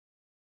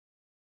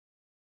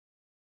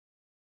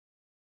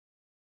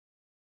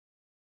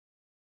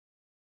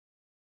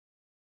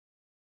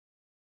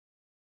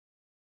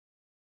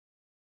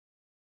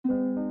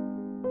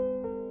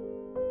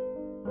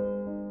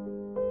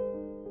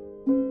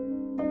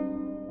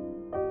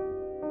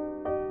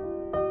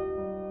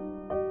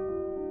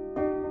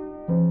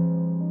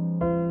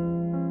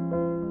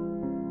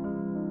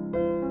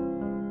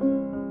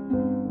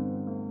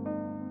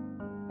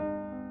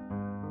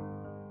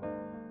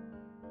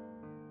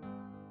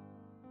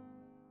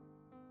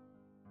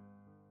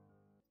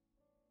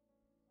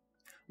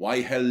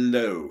Why,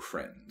 hello,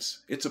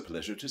 friends. It's a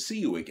pleasure to see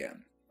you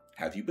again.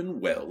 Have you been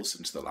well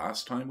since the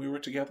last time we were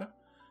together?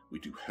 We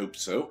do hope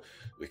so.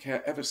 We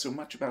care ever so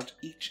much about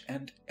each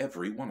and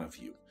every one of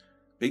you.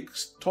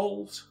 Bigs,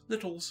 talls,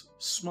 littles,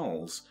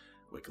 smalls.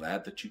 We're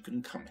glad that you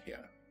can come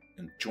here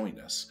and join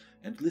us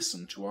and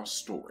listen to our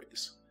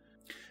stories.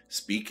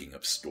 Speaking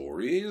of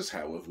stories,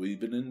 how have we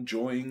been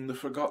enjoying The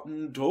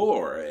Forgotten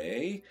Door,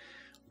 eh?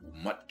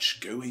 Much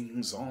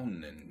goings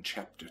on in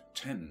Chapter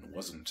 10,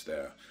 wasn't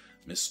there?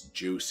 Miss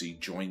Josie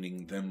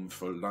joining them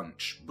for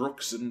lunch,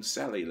 Brooks and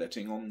Sally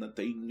letting on that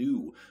they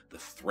knew the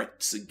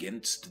threats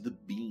against the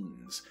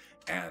Beans,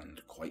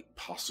 and quite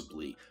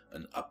possibly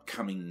an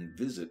upcoming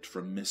visit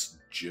from Miss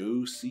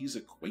Josie's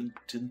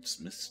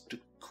acquaintance, Mr.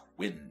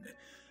 Quinn.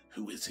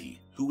 Who is he?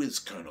 Who is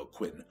Colonel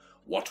Quinn?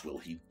 What will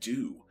he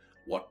do?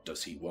 What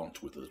does he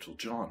want with Little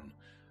John?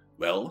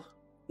 Well,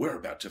 we're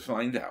about to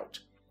find out.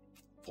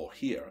 For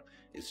here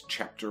is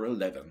Chapter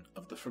 11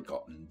 of The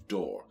Forgotten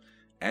Door.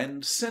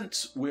 And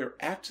since we're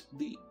at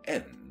the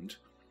end,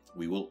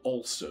 we will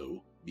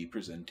also be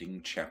presenting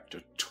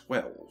Chapter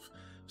 12.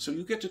 So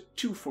you get a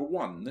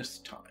 2-for-1 this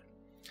time.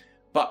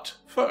 But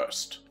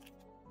first,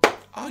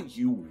 are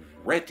you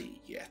ready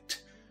yet?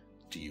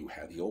 Do you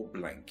have your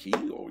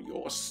blankie, or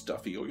your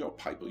stuffy, or your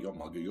pipe, or your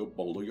mug, or your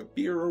bowl, or your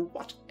beer, or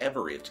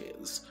whatever it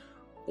is,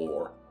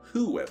 or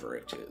whoever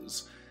it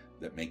is,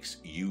 that makes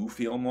you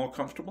feel more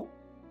comfortable?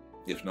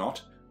 If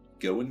not,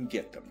 go and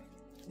get them.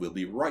 We'll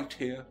be right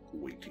here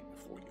waiting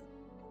for you.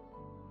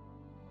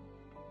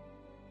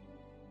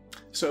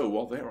 So,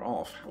 while they're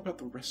off, how about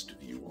the rest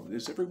of you?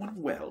 Is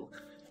everyone well?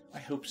 I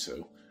hope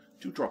so.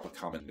 Do drop a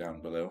comment down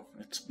below.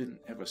 It's been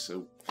ever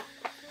so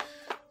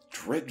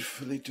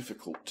dreadfully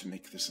difficult to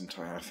make this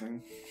entire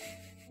thing.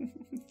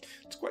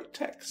 It's quite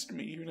taxed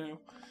me, you know,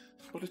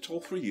 but it's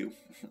all for you.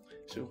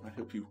 So I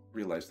hope you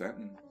realize that,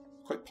 and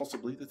quite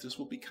possibly that this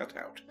will be cut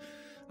out.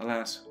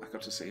 Alas, I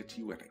got to say it to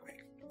you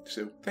anyway.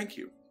 So, thank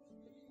you.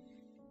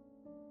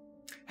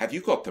 Have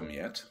you got them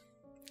yet?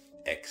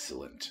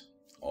 Excellent.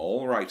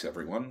 All right,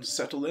 everyone,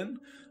 settle in.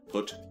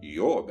 Put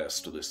your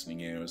best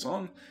listening ears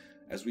on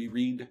as we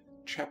read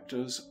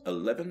Chapters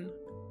 11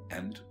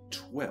 and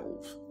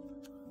 12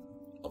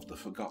 of The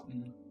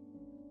Forgotten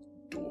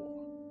Door.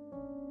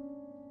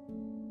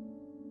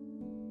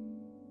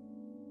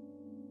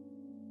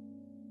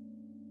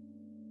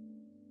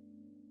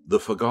 The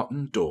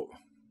Forgotten Door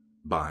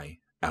by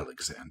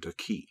Alexander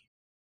Key.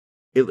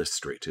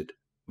 Illustrated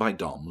by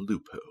Dom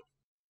Lupo.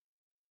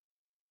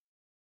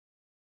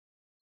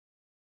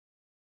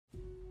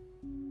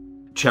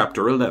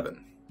 Chapter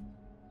 11.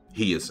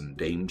 He is in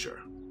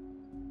danger.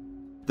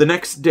 The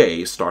next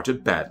day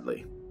started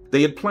badly.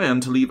 They had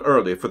planned to leave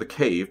early for the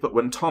cave, but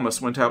when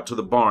Thomas went out to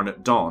the barn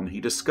at dawn,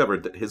 he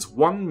discovered that his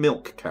one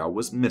milk cow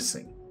was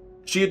missing.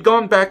 She had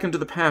gone back into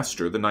the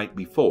pasture the night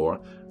before.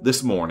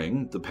 This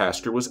morning, the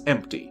pasture was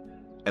empty,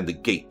 and the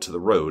gate to the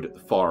road at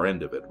the far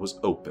end of it was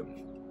open.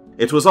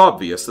 It was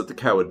obvious that the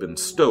cow had been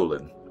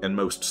stolen, and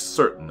most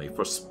certainly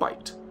for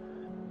spite.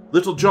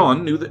 Little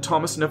John knew that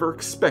Thomas never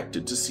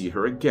expected to see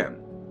her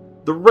again.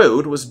 The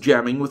road was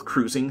jamming with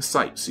cruising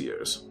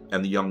sightseers,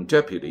 and the young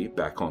deputy,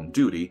 back on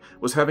duty,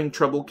 was having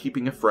trouble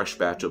keeping a fresh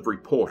batch of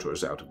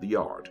reporters out of the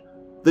yard.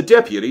 The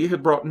deputy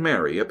had brought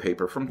Mary a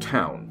paper from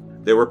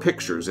town. There were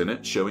pictures in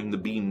it showing the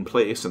Bean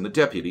place and the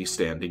deputy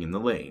standing in the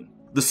lane.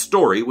 The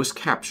story was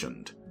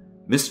captioned,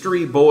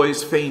 "Mystery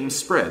Boy's Fame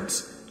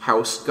Spreads,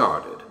 House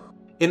Guarded."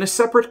 In a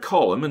separate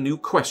column, a new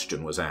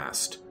question was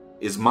asked.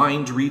 Is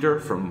Mind Reader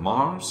from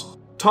Mars?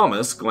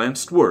 Thomas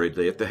glanced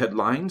worriedly at the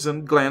headlines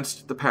and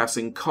glanced at the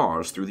passing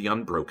cars through the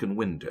unbroken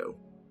window.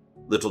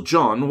 Little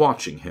John,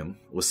 watching him,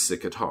 was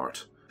sick at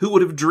heart. Who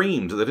would have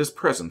dreamed that his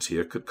presence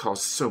here could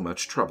cause so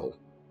much trouble?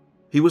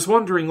 He was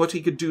wondering what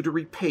he could do to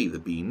repay the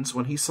Beans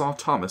when he saw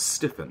Thomas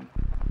stiffen.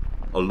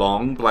 A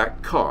long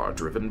black car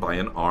driven by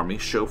an army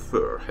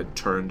chauffeur had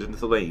turned into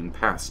the lane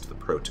past the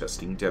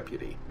protesting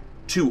deputy.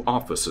 2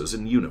 officers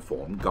in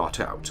uniform got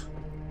out.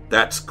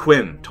 "That's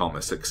Quinn,"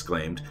 Thomas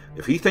exclaimed.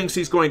 "If he thinks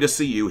he's going to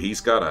see you,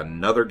 he's got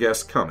another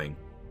guest coming."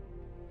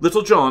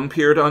 Little John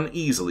peered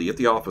uneasily at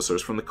the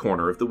officers from the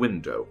corner of the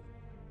window.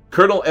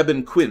 Colonel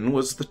Eben Quinn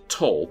was the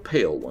tall,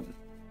 pale one.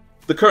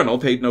 The colonel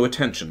paid no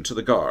attention to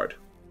the guard.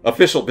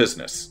 "Official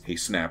business," he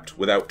snapped,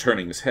 without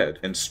turning his head,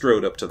 and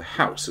strode up to the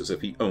house as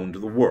if he owned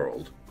the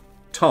world.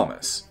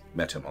 Thomas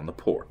met him on the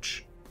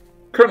porch.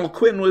 Colonel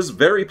Quinn was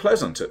very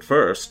pleasant at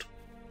first.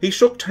 He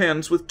shook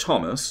hands with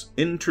Thomas,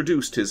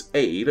 introduced his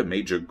aide, a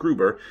Major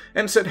Gruber,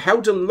 and said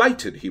how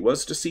delighted he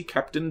was to see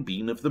Captain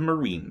Bean of the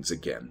Marines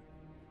again.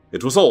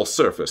 It was all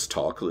surface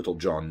talk, Little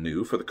John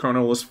knew, for the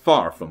colonel was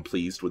far from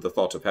pleased with the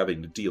thought of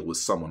having to deal with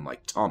someone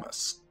like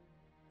Thomas.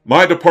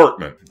 "My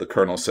department," the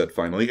colonel said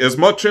finally, "is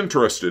much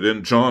interested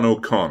in John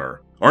O'Connor.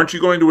 Aren't you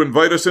going to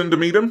invite us in to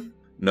meet him?"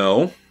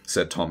 "No,"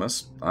 said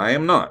Thomas, "I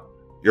am not."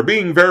 "You're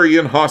being very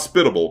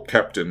inhospitable,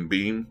 Captain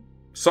Bean."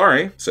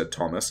 "Sorry," said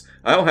Thomas.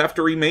 "I'll have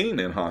to remain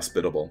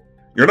inhospitable."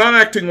 "You're not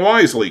acting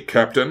wisely,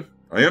 Captain.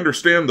 I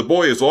understand the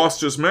boy has lost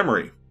his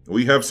memory.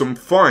 We have some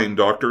fine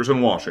doctors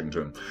in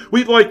Washington.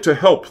 We'd like to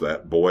help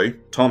that boy."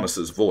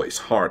 Thomas's voice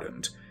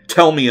hardened.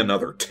 "Tell me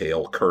another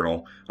tale,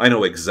 Colonel. I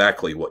know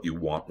exactly what you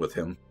want with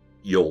him.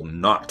 You'll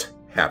not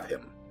have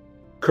him."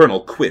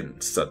 Colonel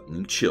Quinn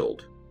suddenly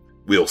chilled.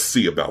 "We'll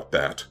see about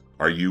that.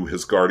 Are you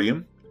his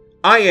guardian?"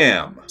 "I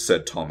am,"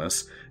 said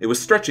Thomas. It was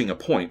stretching a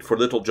point, for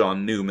Little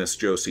John knew Miss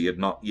Josie had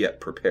not yet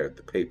prepared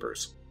the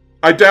papers.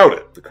 "I doubt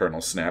it," the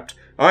colonel snapped.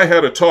 "I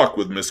had a talk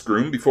with Miss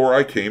Groom before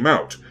I came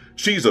out.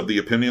 She's of the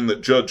opinion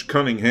that Judge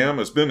Cunningham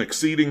has been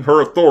exceeding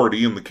her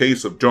authority in the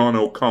case of John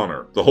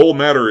O'Connor. The whole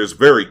matter is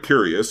very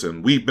curious,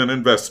 and we've been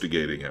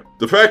investigating it.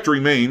 The fact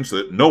remains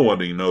that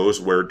nobody knows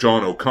where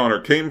John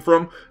O'Connor came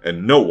from,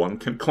 and no one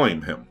can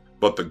claim him.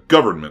 But the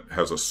government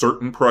has a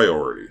certain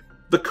priority."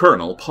 The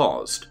colonel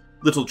paused.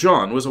 Little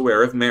John was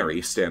aware of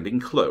Mary standing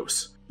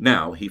close.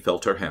 Now he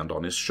felt her hand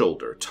on his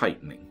shoulder,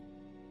 tightening.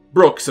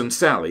 Brooks and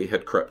Sally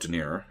had crept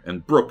nearer,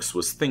 and Brooks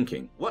was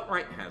thinking, "What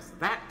right has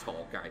that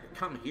tall guy to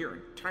come here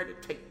and try to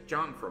take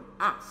John from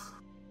us?"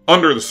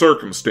 "Under the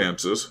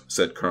circumstances,"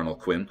 said Colonel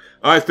Quinn,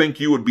 "I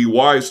think you would be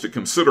wise to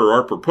consider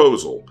our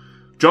proposal.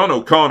 John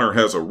O'Connor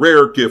has a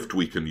rare gift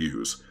we can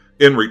use.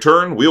 In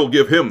return, we'll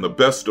give him the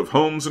best of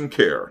homes and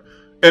care.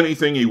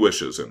 Anything he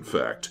wishes, in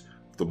fact.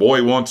 If the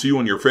boy wants you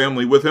and your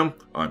family with him,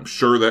 I'm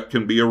sure that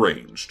can be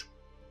arranged."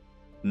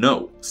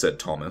 "No," said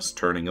Thomas,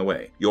 turning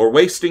away. "You're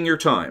wasting your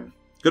time.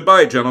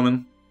 Goodbye,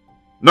 gentlemen."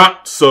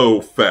 "Not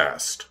so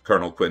fast,"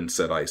 Colonel Quinn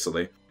said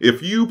icily.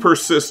 "If you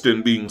persist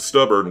in being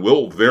stubborn,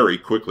 we'll very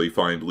quickly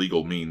find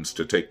legal means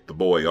to take the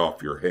boy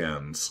off your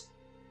hands."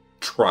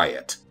 "Try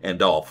it,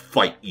 and I'll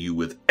fight you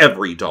with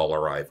every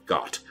dollar I've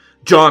got.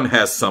 John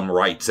has some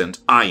rights, and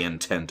I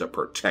intend to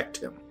protect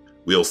him."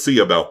 "We'll see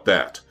about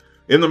that.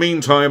 In the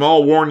meantime,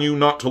 I'll warn you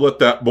not to let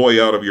that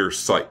boy out of your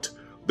sight.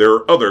 There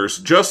are others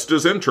just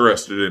as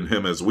interested in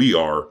him as we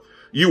are.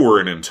 You were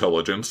in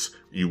intelligence.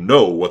 You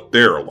know what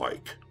they're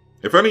like.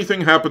 If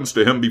anything happens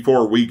to him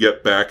before we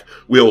get back,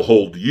 we'll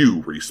hold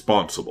you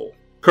responsible."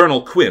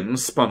 Colonel Quinn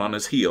spun on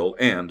his heel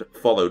and,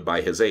 followed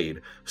by his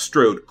aide,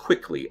 strode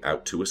quickly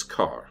out to his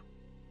car.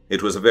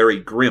 It was a very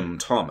grim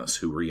Thomas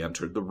who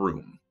re-entered the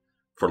room.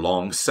 For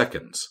long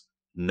seconds,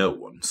 no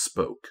one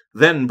spoke.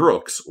 Then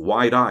Brooks,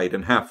 wide-eyed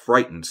and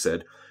half-frightened,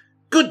 said,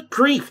 "Good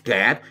grief,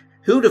 Dad!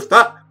 Who'd have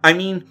thought— I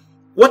mean,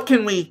 what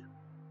can we—"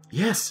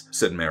 "Yes,"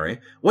 said Mary.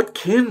 "What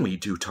can we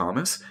do,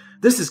 Thomas?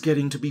 This is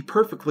getting to be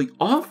perfectly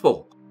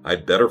awful."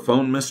 "I'd better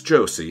phone Miss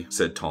Josie,"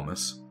 said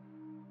Thomas.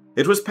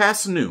 It was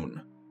past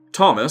noon.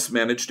 Thomas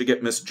managed to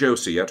get Miss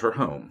Josie at her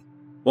home.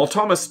 While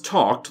Thomas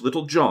talked,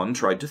 Little John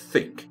tried to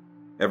think.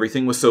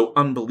 Everything was so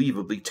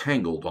unbelievably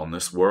tangled on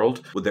this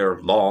world, with their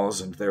laws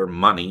and their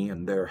money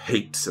and their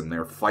hates and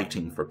their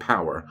fighting for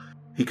power.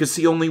 He could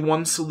see only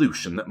one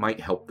solution that might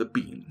help the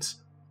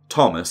beans.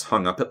 Thomas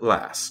hung up at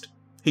last.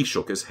 He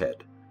shook his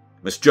head.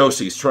 "Miss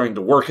Josie's trying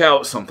to work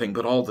out something,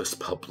 but all this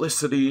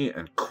publicity,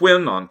 and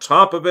Quinn on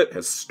top of it,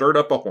 has stirred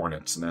up a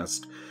hornet's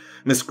nest.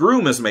 Miss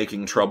Groom is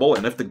making trouble,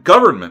 and if the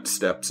government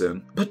steps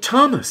in—" "But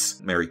Thomas,"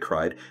 Mary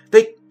cried,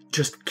 "they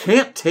just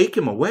can't take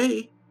him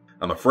away."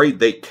 "I'm afraid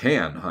they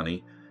can,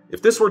 honey.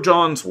 If this were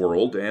John's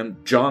world,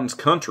 and John's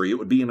country, it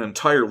would be an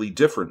entirely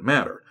different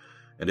matter.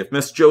 And if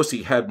Miss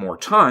Josie had more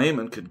time,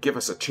 and could give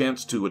us a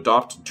chance to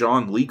adopt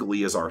John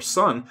legally as our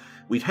son,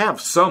 we'd have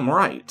some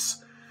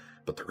rights.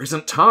 But there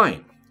isn't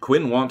time.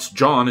 Quinn wants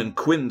John, and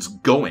Quinn's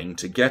going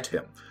to get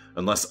him,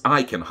 unless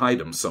I can hide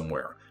him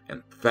somewhere,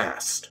 and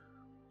fast."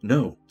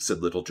 "No,"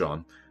 said Little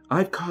John.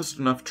 "I've caused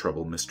enough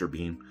trouble, Mr.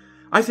 Bean.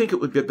 I think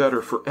it would be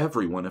better for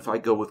everyone if I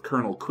go with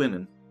Colonel Quinn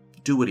and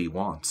do what he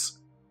wants."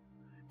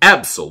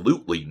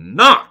 "Absolutely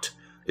not!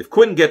 If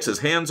Quinn gets his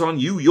hands on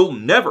you, you'll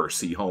never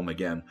see home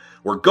again.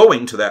 We're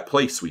going to that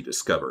place we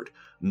discovered.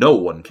 No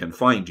one can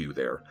find you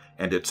there,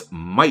 and it's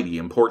mighty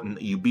important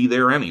that you be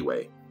there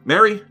anyway.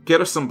 Mary,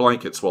 get us some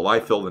blankets while I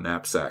fill the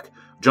knapsack.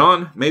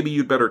 John, maybe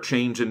you'd better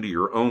change into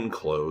your own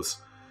clothes.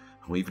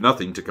 We've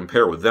nothing to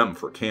compare with them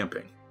for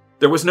camping."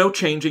 There was no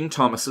changing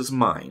Thomas's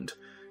mind.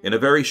 In a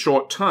very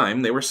short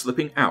time, they were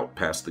slipping out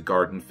past the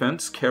garden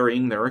fence,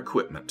 carrying their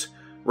equipment.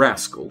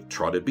 Rascal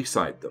trotted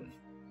beside them.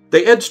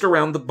 They edged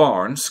around the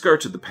barn,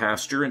 skirted the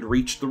pasture, and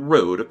reached the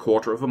road a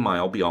quarter of a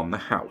mile beyond the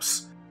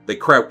house. They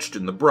crouched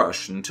in the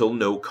brush until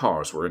no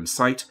cars were in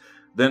sight,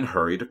 then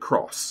hurried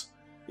across.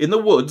 In the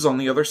woods on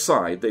the other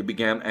side, they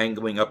began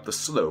angling up the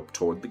slope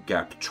toward the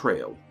Gap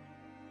Trail.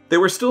 They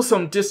were still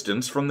some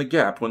distance from the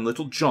Gap when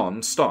Little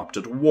John stopped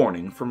at a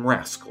warning from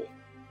Rascal.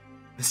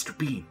 "Mr.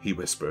 Bean," he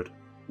whispered,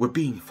 "we're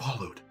being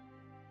followed."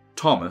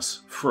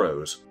 Thomas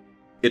froze.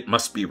 "It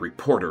must be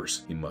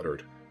reporters," he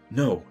muttered.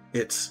 "No,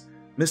 it's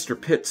Mr.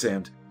 Pitts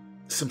and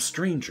some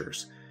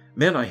strangers.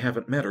 Men I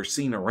haven't met or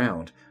seen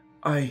around.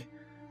 I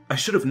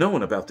should have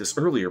known about this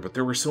earlier, but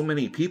there were so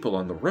many people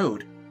on the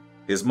road."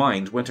 His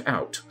mind went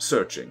out,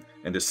 searching,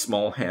 and his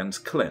small hands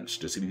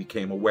clenched as he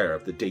became aware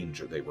of the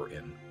danger they were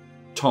in.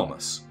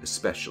 Thomas,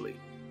 especially.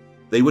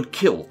 They would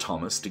kill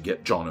Thomas to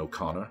get John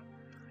O'Connor.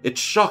 It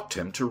shocked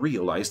him to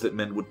realize that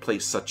men would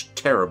place such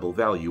terrible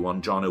value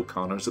on John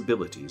O'Connor's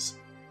abilities.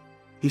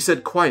 He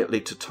said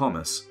quietly to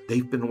Thomas,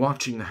 "They've been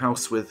watching the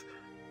house with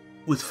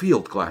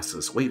field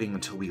glasses, waiting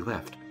until we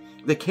left.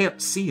 They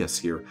can't see us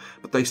here,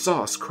 but they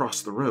saw us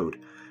cross the road.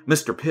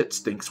 Mr. Pitts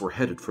thinks we're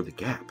headed for the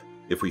gap."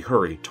 "If we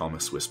hurry,"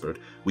 Thomas whispered,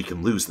 "we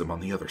can lose them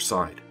on the other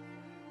side."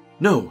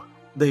 "No,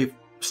 they've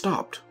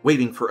stopped,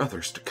 waiting for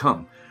others to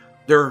come.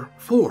 There are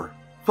 4,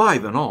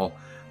 5 in all.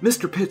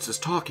 Mr. Pitts is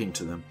talking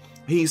to them.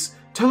 He's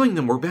telling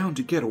them we're bound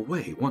to get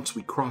away once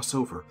we cross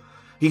over.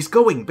 He's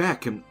going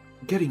back and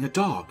getting a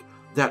dog,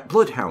 that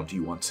bloodhound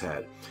you once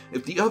had.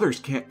 If the others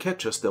can't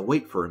catch us, they'll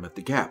wait for him at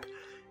the gap.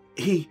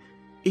 He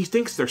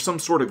thinks there's some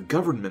sort of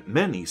government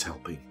men he's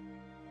helping."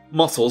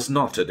 Muscles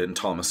knotted in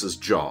Thomas's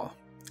jaw.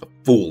 "A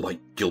fool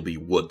like Gilby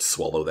would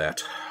swallow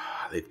that.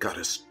 They've got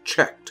us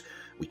checked.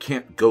 We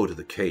can't go to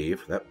the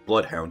cave. That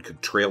bloodhound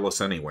could trail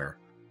us anywhere."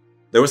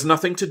 There was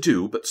nothing to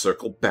do but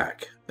circle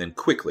back, then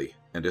quickly,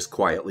 and as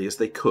quietly as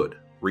they could,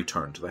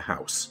 return to the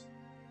house.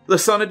 The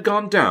sun had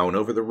gone down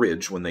over the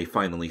ridge when they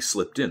finally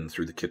slipped in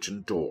through the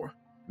kitchen door.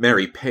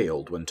 Mary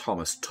paled when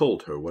Thomas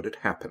told her what had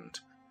happened.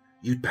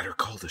 "You'd better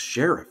call the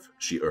sheriff,"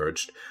 she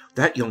urged.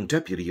 "That young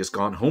deputy has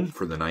gone home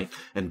for the night,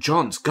 and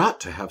John's got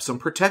to have some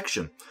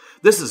protection.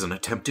 This is an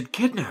attempted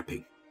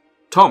kidnapping."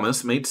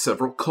 Thomas made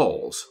several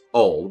calls,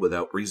 all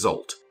without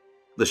result.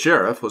 The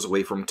sheriff was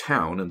away from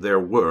town, and there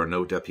were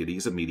no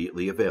deputies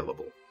immediately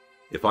available.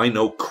 "If I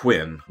know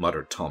Quinn,"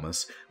 muttered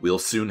Thomas, "we'll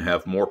soon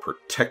have more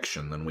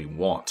protection than we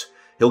want.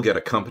 He'll get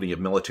a company of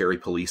military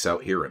police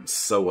out here and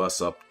sew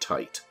us up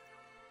tight."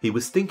 "He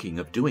was thinking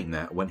of doing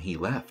that when he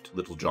left,"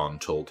 Little John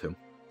told him.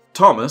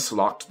 Thomas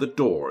locked the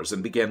doors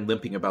and began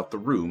limping about the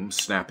room,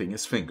 snapping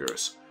his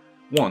fingers.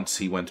 Once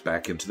he went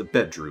back into the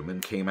bedroom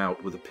and came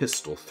out with a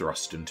pistol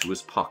thrust into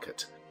his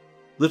pocket.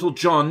 Little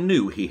John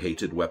knew he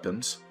hated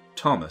weapons.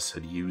 Thomas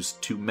had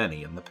used too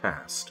many in the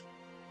past.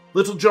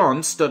 Little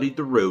John studied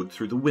the road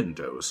through the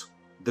windows.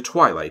 The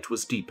twilight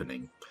was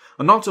deepening.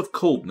 A knot of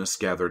coldness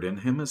gathered in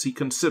him as he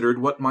considered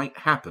what might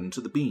happen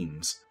to the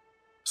Beans.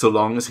 So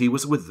long as he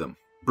was with them,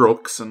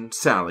 Brooks and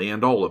Sally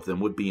and all of them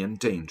would be in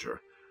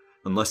danger.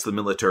 Unless the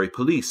military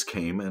police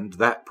came, and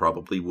that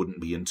probably wouldn't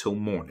be until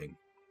morning.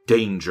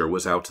 Danger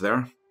was out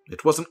there.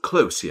 It wasn't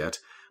close yet,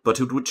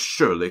 but it would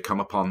surely come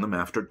upon them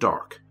after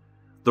dark.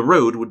 The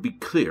road would be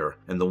clear,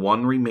 and the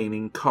one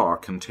remaining car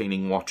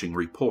containing watching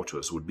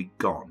reporters would be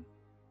gone.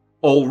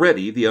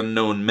 Already the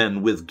unknown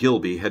men with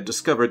Gilby had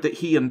discovered that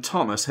he and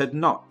Thomas had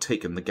not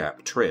taken the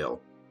Gap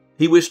Trail.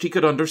 He wished he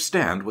could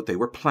understand what they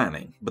were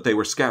planning, but they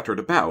were scattered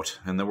about,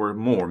 and there were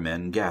more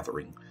men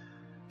gathering.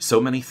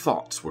 So many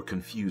thoughts were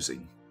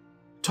confusing.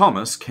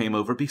 Thomas came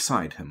over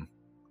beside him.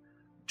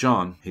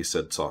 "John," he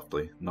said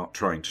softly, not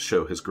trying to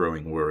show his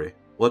growing worry,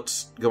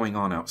 "what's going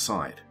on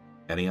outside?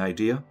 Any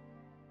idea?"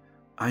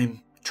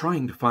 "I'm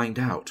trying to find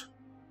out."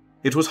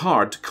 It was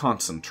hard to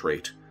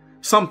concentrate.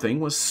 Something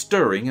was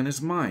stirring in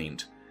his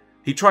mind.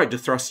 He tried to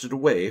thrust it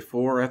away,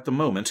 for at the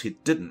moment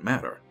it didn't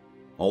matter.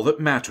 All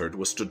that mattered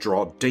was to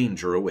draw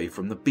danger away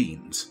from the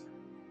Beans.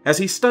 As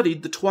he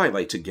studied the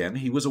twilight again,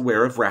 he was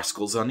aware of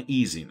Rascal's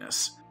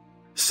uneasiness.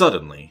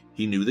 Suddenly,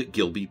 he knew that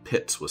Gilby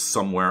Pitts was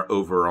somewhere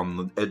over on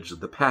the edge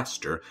of the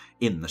pasture,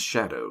 in the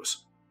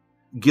shadows.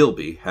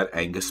 Gilby had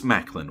Angus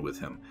Macklin with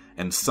him,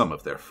 and some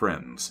of their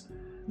friends.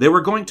 They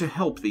were going to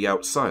help the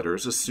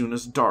outsiders as soon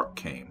as dark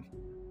came.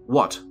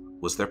 What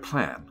was their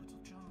plan?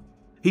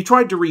 He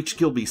tried to reach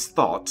Gilby's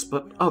thoughts,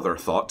 but other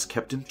thoughts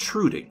kept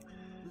intruding.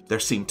 There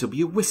seemed to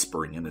be a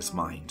whispering in his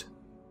mind.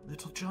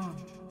 Little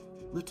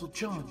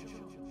John,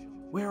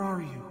 where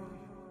are you?"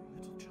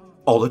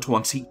 All at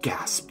once he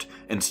gasped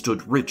and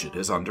stood rigid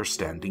as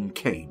understanding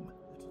came.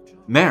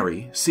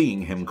 Mary,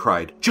 seeing him,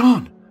 cried,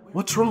 "John,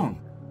 what's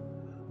wrong?"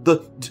 "The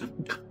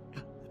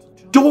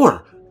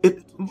door!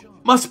 It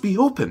must be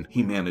open,"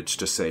 he managed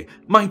to say.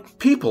 "My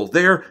people,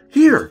 they're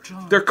here.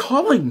 They're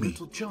calling me."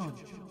 "Little John,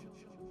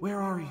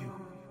 where are you?"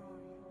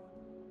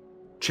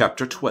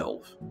 Chapter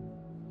 12.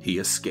 He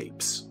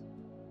Escapes.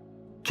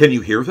 "Can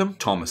you hear them?"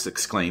 Thomas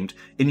exclaimed.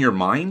 "In your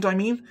mind, I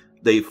mean?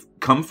 They've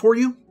come for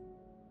you?"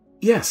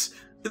 "Yes,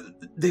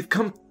 they've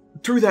come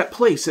through that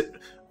place. It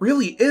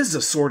really is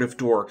a sort of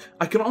door.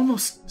 I can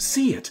almost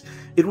see it.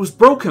 It was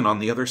broken on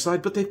the other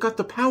side, but they've got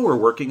the power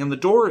working and the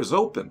door is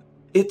open.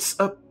 It's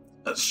a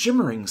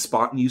shimmering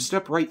spot, and you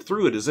step right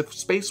through it as if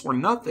space were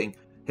nothing."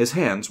 His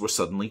hands were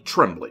suddenly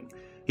trembling.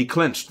 He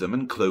clenched them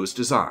and closed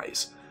his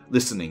eyes,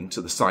 listening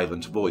to the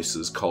silent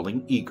voices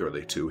calling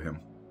eagerly to him.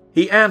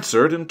 He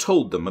answered and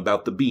told them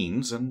about the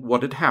Beans and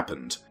what had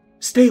happened.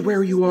 "Stay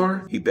where you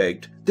are," he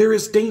begged. "There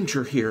is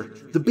danger here.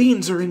 The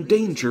Beans are in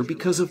danger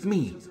because of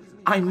me.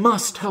 I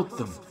must help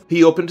them."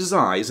 He opened his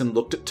eyes and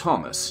looked at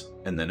Thomas,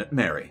 and then at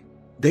Mary.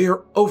 "They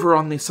are over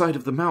on the side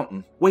of the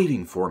mountain,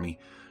 waiting for me.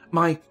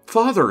 My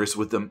father is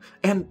with them,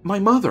 and my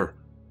mother.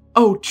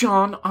 Oh,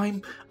 John,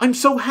 I'm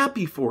so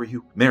happy for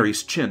you."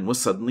 Mary's chin was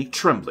suddenly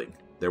trembling.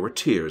 There were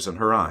tears in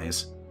her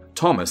eyes.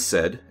 Thomas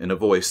said, in a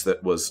voice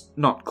that was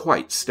not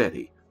quite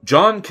steady,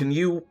 "John,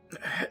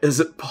 is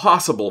it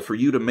possible for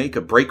you to make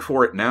a break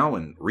for it now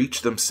and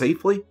reach them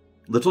safely?"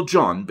 Little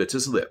John bit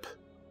his lip.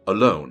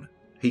 Alone,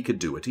 he could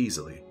do it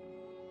easily.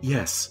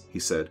 Yes, he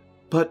said.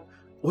 But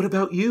what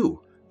about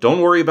you?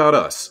 Don't worry about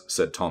us,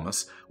 said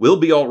Thomas. We'll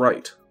be all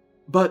right.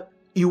 But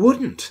you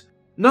wouldn't.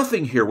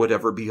 Nothing here would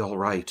ever be all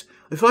right.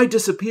 If I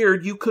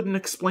disappeared, you couldn't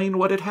explain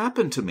what had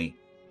happened to me.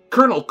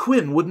 Colonel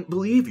Quinn wouldn't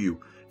believe you.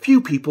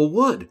 Few people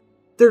would.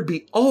 There'd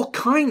be all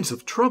kinds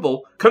of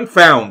trouble.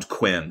 Confound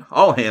Quinn.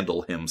 I'll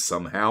handle him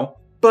somehow.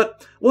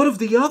 But what of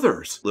the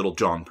others? Little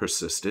John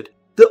persisted.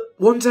 The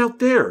ones out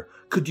there.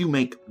 Could you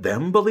make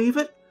them believe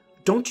it?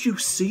 Don't you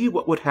see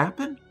what would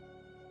happen?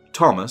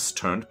 Thomas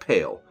turned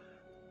pale.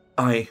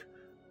 I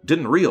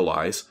didn't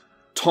realize.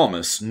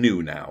 Thomas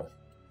knew now.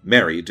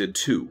 Mary did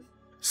too.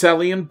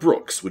 Sally and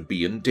Brooks would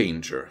be in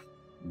danger.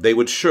 They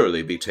would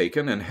surely be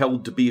taken and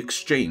held to be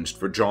exchanged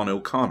for John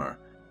O'Connor.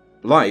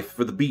 Life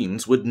for the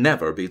Beans would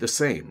never be the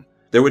same.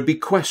 There would be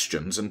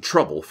questions and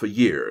trouble for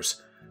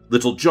years.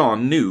 Little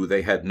John knew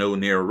they had no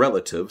near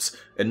relatives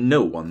and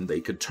no one they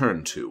could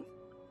turn to.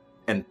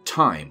 And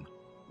time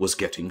was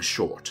getting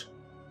short.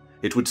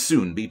 It would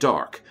soon be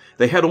dark.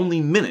 They had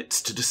only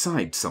minutes to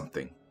decide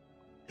something.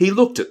 He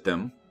looked at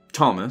them,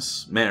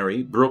 Thomas,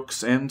 Mary,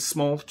 Brooks, and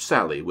small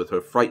Sally with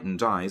her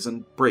frightened eyes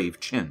and brave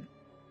chin.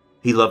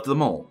 He loved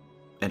them all,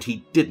 and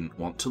he didn't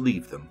want to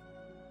leave them.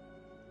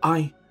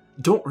 I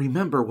don't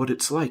remember what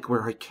it's like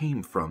where I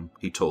came from,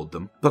 he told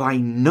them, but I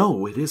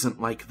know it isn't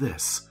like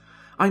this.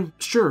 I'm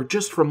sure,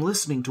 just from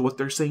listening to what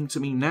they're saying to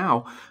me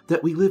now,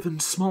 that we live in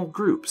small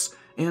groups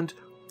and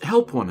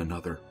help one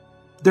another.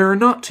 There are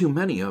not too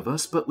many of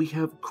us, but we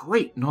have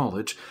great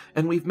knowledge,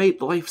 and we've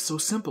made life so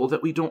simple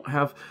that we don't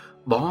have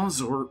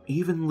laws or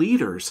even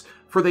leaders,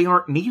 for they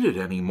aren't needed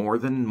any more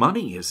than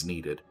money is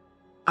needed.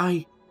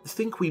 I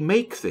think we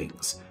make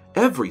things,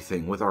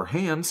 everything with our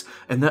hands,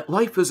 and that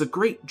life is a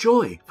great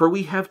joy, for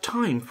we have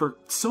time for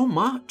so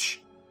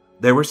much.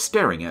 They were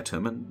staring at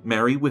him, and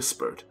Mary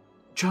whispered,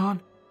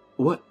 John,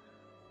 what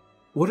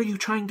are you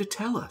trying to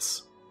tell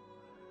us?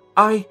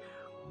 I'm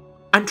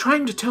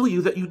trying to tell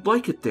you that you'd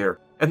like it there,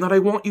 and that I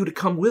want you to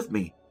come with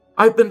me.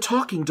 I've been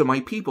talking to my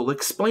people,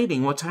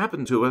 explaining what's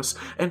happened to us,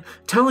 and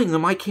telling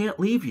them I can't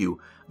leave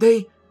you.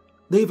 They've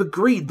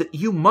agreed that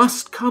you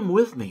must come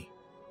with me.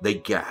 They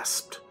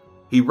gasped.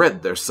 He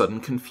read their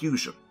sudden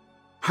confusion.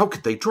 How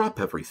could they drop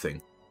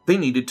everything? They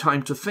needed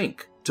time to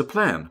think, to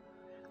plan.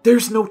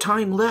 There's no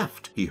time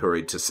left, he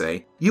hurried to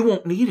say. You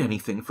won't need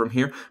anything from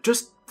here,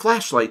 just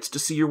flashlights to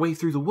see your way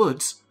through the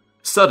woods.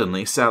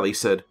 Suddenly, Sally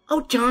said,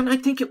 Oh, John, I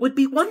think it would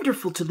be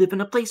wonderful to live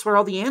in a place where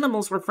all the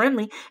animals were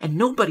friendly and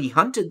nobody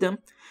hunted them.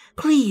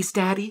 Please,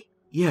 Daddy.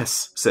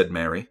 Yes, said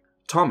Mary.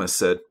 Thomas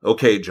said,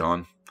 Okay,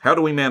 John, how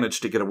do we manage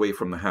to get away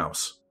from the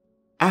house?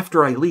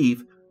 After I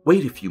leave,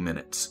 wait a few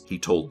minutes, he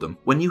told them.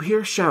 When you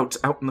hear shouts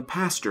out in the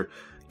pasture,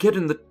 get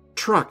in the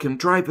truck and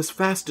drive as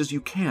fast as you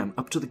can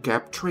up to the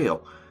Gap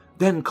Trail.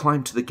 Then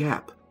climb to the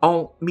Gap.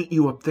 I'll meet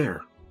you up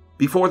there.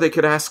 Before they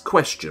could ask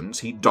questions,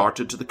 he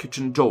darted to the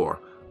kitchen door,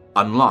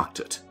 unlocked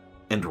it,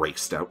 and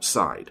raced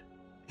outside.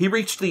 He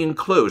reached the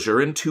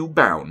enclosure in 2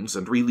 bounds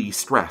and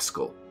released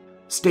Rascal.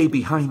 Stay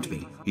behind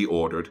me, he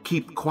ordered.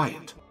 Keep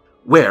quiet.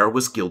 Where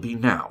was Gilby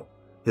now?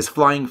 His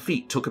flying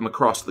feet took him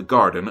across the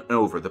garden and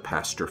over the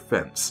pasture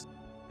fence.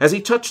 As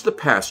he touched the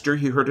pasture,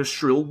 he heard a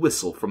shrill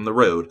whistle from the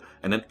road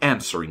and an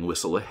answering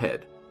whistle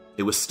ahead.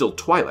 It was still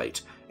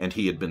twilight, and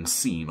he had been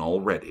seen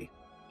already.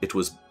 It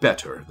was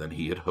better than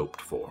he had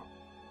hoped for.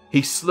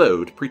 He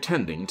slowed,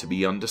 pretending to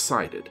be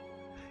undecided.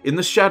 In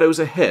the shadows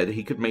ahead,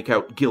 he could make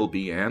out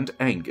Gilby and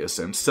Angus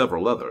and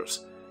several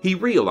others. He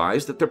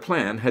realized that their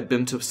plan had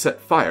been to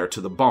set fire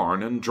to the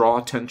barn and draw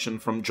attention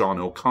from John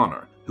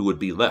O'Connor, who would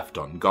be left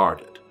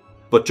unguarded.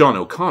 But John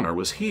O'Connor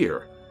was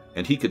here,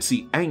 and he could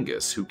see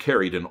Angus, who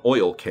carried an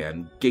oil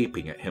can,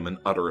 gaping at him in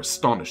utter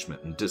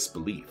astonishment and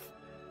disbelief,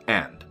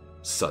 and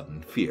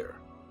sudden fear.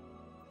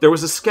 There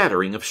was a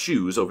scattering of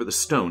shoes over the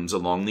stones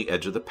along the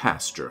edge of the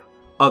pasture.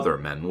 Other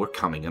men were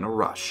coming in a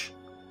rush.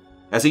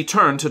 As he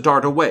turned to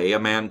dart away, a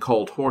man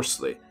called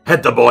hoarsely,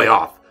 Head the boy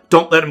off!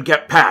 Don't let him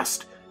get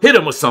past! Hit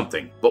him with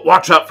something, but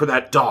watch out for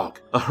that dog!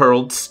 A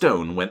hurled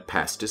stone went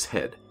past his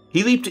head.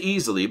 He leaped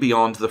easily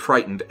beyond the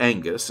frightened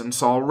Angus and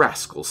saw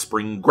Rascal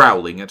spring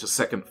growling at a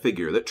second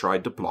figure that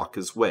tried to block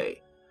his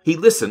way. He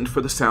listened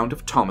for the sound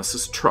of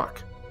Thomas's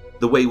truck.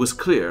 The way was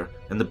clear,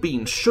 and the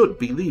Beans should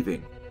be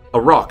leaving.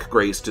 A rock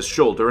grazed his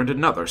shoulder, and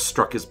another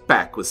struck his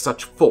back with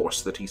such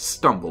force that he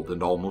stumbled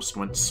and almost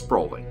went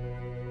sprawling.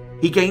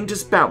 He gained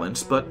his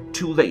balance, but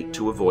too late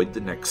to avoid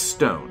the next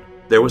stone.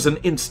 There was an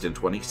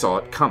instant when he saw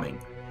it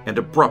coming, and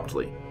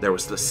abruptly there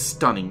was the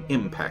stunning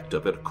impact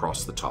of it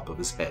across the top of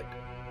his head.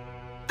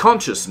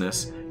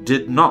 Consciousness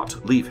did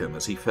not leave him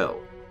as he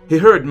fell. He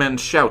heard men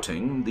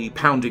shouting, the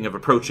pounding of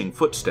approaching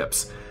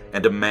footsteps,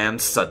 and a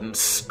man's sudden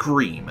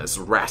scream as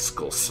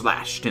Rascal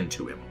slashed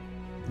into him.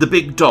 The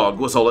big dog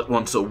was all at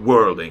once a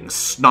whirling,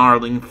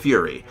 snarling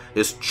fury,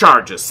 his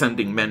charges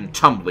sending men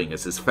tumbling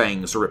as his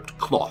fangs ripped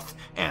cloth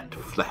and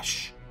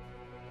flesh.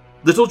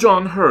 Little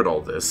John heard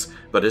all this,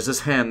 but as his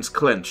hands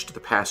clenched the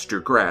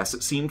pasture grass,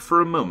 it seemed for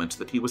a moment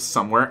that he was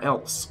somewhere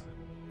else,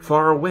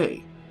 far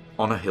away,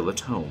 on a hill at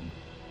home.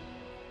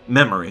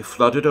 Memory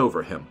flooded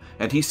over him,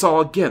 and he saw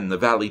again the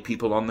valley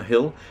people on the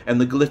hill and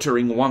the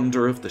glittering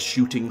wonder of the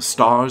shooting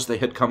stars they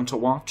had come to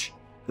watch.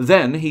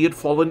 Then he had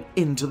fallen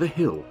into the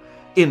hill,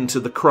 into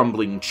the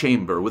crumbling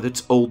chamber with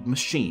its old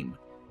machine.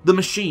 The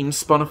machine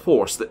spun a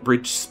force that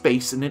bridged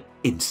space in an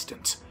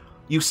instant.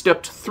 You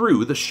stepped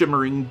through the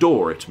shimmering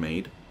door it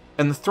made,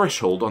 and the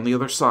threshold on the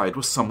other side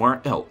was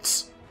somewhere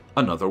else,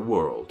 another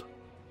world.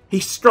 He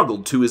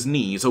struggled to his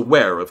knees,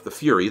 aware of the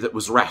fury that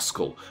was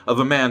Rascal, of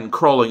a man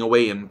crawling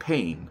away in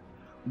pain.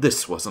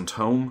 This wasn't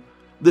home.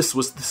 This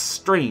was the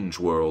strange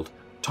world,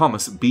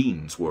 Thomas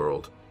Bean's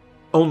world.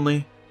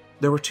 Only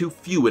there were too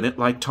few in it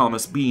like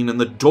Thomas Bean, and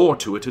the door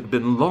to it had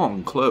been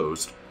long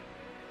closed.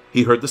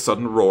 He heard the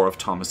sudden roar of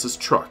Thomas's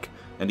truck,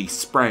 and he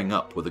sprang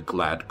up with a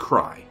glad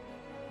cry.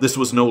 This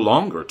was no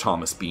longer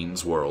Thomas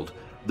Bean's world.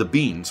 The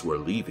Beans were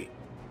leaving.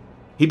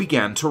 He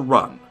began to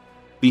run.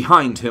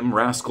 Behind him,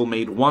 Rascal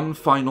made one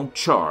final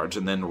charge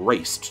and then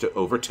raced to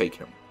overtake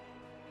him.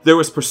 There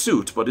was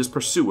pursuit, but his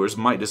pursuers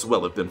might as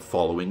well have been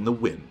following the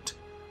wind.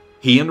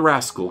 He and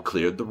Rascal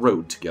cleared the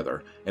road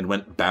together and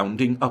went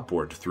bounding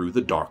upward through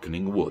the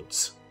darkening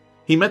woods.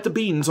 He met the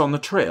Beans on the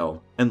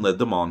trail and led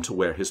them on to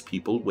where his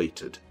people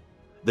waited.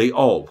 They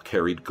all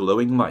carried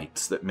glowing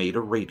lights that made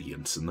a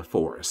radiance in the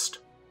forest.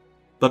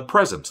 But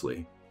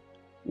presently,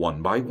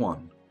 one by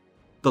one,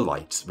 the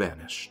lights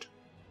vanished.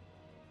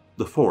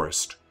 The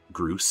forest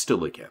grew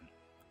still again,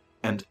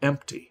 and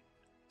empty,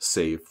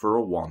 save for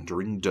a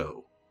wandering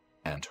doe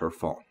and her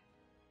fawn.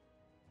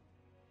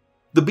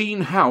 The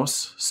Bean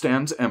House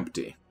stands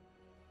empty.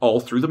 All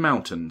through the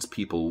mountains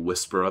people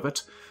whisper of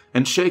it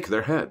and shake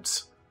their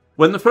heads.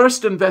 When the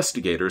first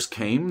investigators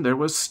came, there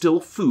was still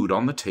food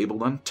on the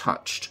table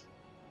untouched.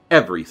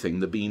 Everything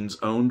the Beans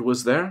owned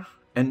was there,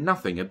 and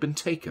nothing had been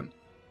taken,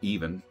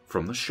 even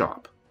from the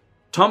shop.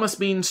 Thomas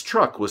Bean's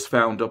truck was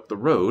found up the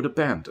road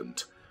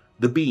abandoned.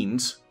 The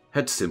Beans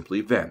had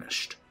simply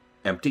vanished,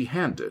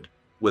 empty-handed,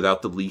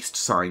 without the least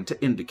sign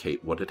to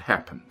indicate what had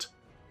happened.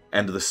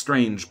 And the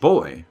strange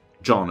boy,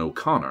 John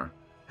O'Connor,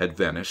 had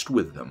vanished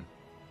with them,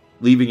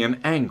 leaving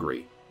an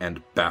angry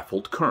and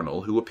baffled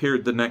colonel who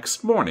appeared the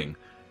next morning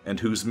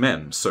and whose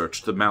men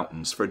searched the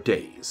mountains for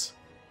days.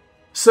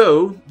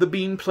 So the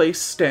Bean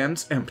place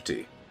stands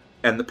empty,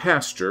 and the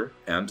pasture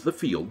and the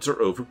fields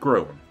are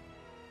overgrown.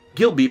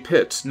 Gilby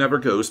Pitt never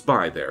goes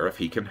by there if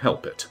he can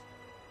help it.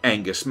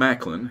 Angus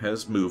Macklin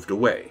has moved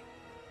away.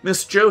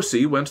 Miss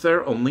Josie went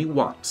there only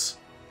once,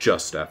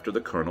 just after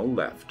the colonel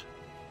left.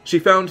 She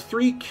found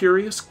 3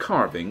 curious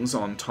carvings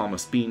on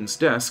Thomas Bean's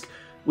desk,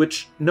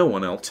 which no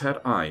one else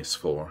had eyes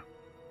for.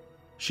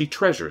 She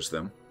treasures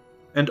them,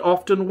 and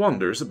often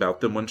wonders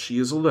about them when she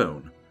is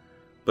alone,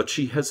 but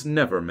she has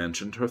never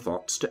mentioned her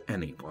thoughts to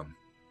anyone.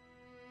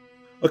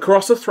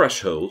 Across a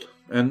threshold,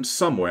 and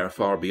somewhere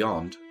far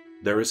beyond,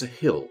 there is a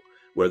hill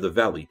where the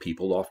valley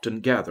people often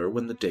gather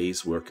when the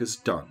day's work is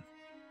done.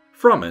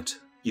 From it,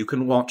 you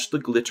can watch the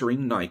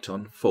glittering night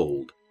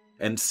unfold,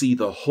 and see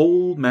the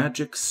whole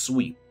magic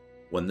sweep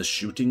when the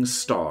shooting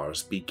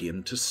stars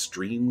begin to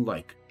stream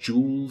like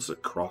jewels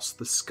across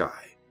the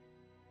sky.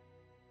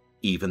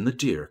 Even the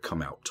deer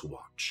come out to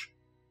watch,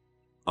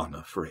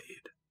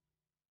 unafraid.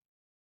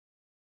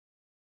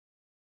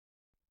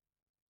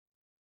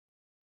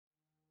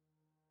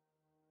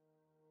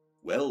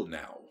 Well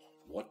now,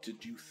 what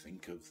did you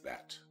think of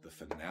that? The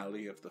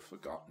finale of The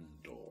Forgotten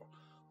Door.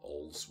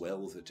 All's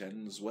well that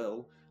ends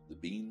well. The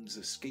Beans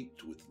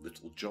escaped with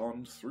Little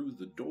John through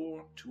the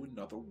door to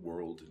another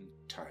world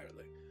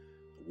entirely.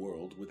 A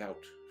world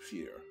without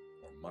fear,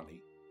 or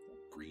money,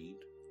 or greed,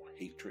 or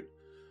hatred,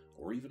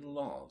 or even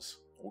laws,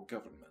 or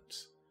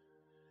governments.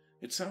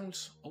 It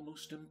sounds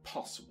almost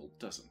impossible,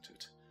 doesn't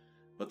it?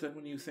 But then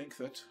when you think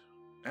that,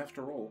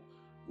 after all,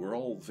 we're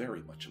all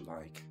very much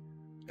alike,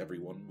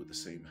 everyone with the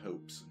same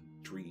hopes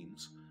and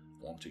dreams,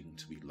 wanting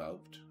to be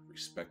loved,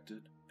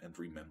 respected, and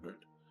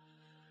remembered,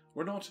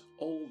 we're not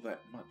all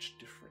that much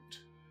different,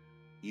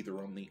 either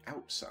on the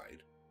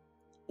outside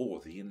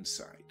or the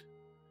inside.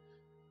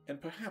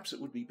 And perhaps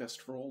it would be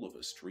best for all of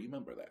us to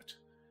remember that,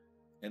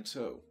 and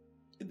so,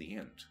 in the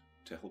end,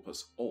 to help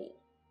us all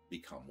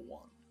become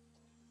one.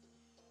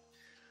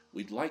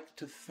 We'd like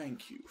to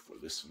thank you for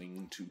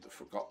listening to The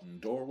Forgotten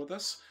Door with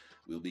us.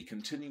 We'll be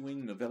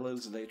continuing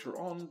novellas later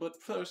on,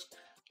 but first,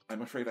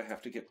 I'm afraid I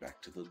have to get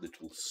back to the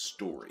little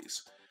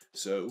stories.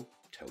 So,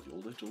 tell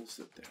your littles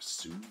that there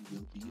soon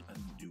will be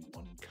a new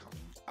one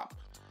coming up.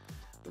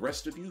 The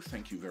rest of you,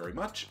 thank you very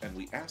much, and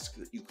we ask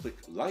that you click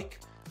like,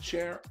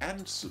 share,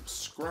 and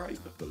subscribe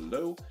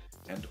below,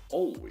 and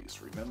always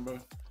remember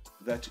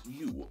that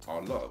you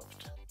are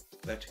loved,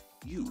 that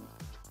you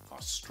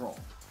are strong,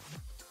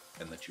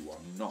 and that you are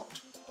not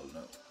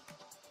alone.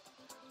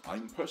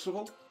 I'm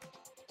Percival.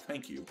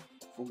 Thank you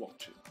for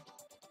watching.